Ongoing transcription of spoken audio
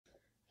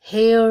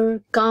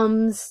Here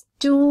comes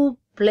two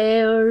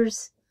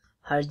players.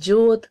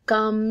 Harjot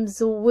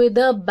comes with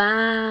a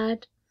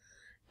bat,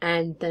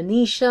 and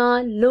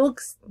Tanisha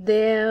looks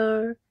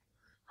there.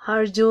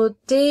 Harjot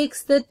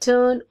takes the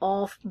turn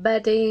of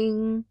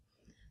batting.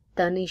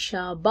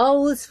 Tanisha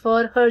bowls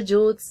for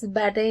Harjot's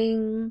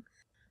batting.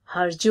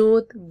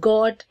 Harjot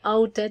got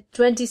out at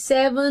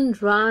 27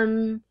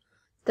 runs.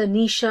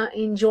 Tanisha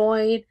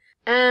enjoyed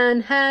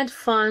and had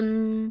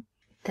fun.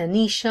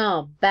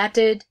 Tanisha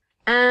batted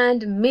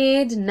and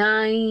made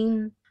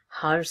 9.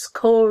 Her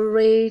score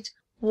rate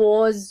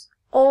was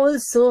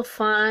also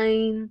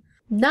fine.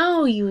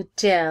 Now you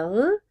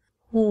tell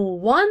who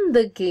won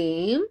the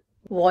game.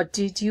 What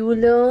did you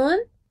learn?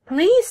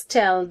 Please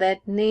tell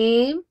that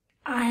name.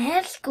 I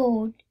have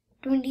scored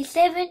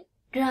 27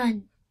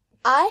 runs.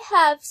 I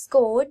have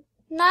scored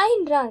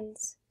 9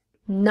 runs.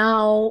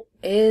 Now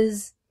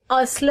is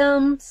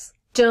Aslam's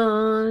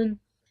turn.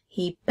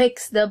 He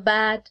picks the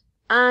bat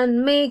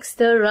and makes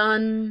the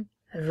run.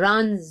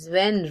 Runs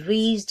when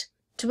reached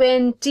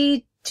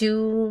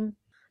 22.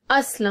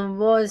 Aslam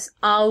was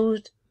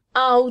out.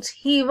 Out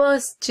he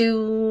was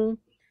too.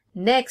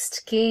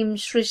 Next came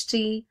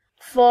Shrishti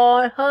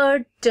for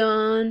her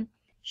turn.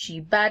 She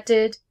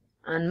batted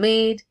and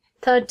made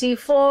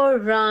 34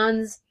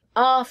 runs.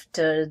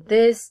 After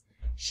this,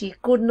 she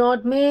could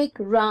not make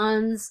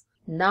runs.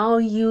 Now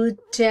you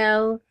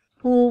tell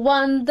who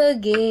won the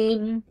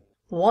game.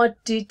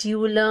 What did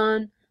you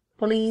learn?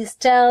 Please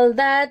tell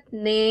that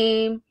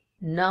name.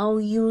 Now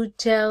you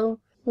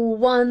tell who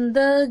won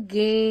the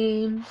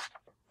game.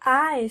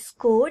 I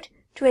scored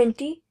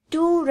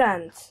 22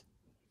 runs.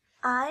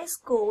 I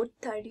scored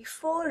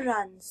 34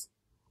 runs.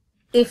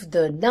 If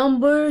the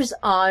numbers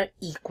are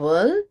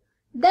equal,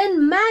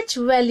 then match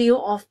value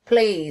of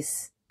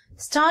place.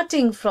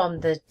 Starting from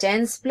the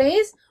tens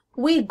place,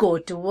 we go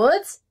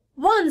towards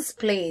ones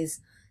place.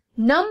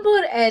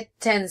 Number at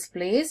tens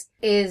place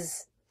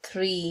is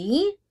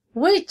 3,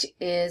 which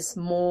is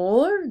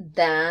more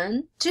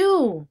than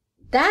 2.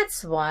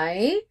 That's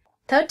why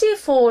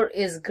 34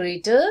 is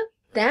greater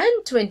than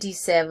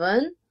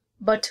 27.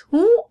 But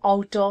who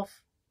out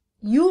of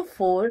you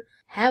 4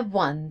 have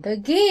won the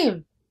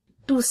game?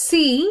 To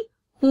see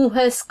who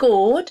has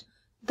scored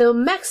the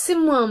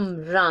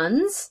maximum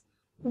runs,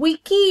 we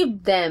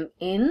keep them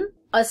in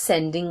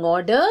ascending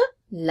order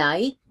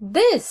like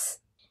this.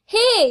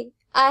 Hey,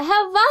 I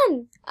have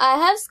won. I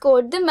have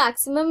scored the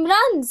maximum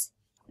runs.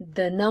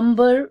 The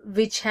number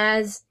which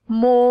has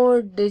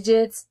more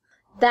digits,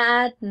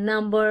 that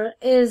number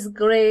is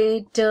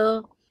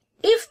greater.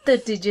 If the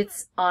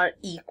digits are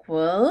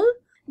equal,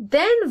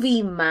 then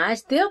we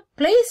match their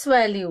place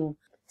value.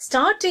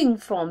 Starting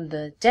from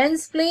the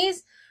tens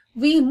place,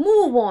 we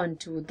move on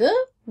to the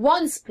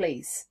ones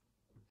place.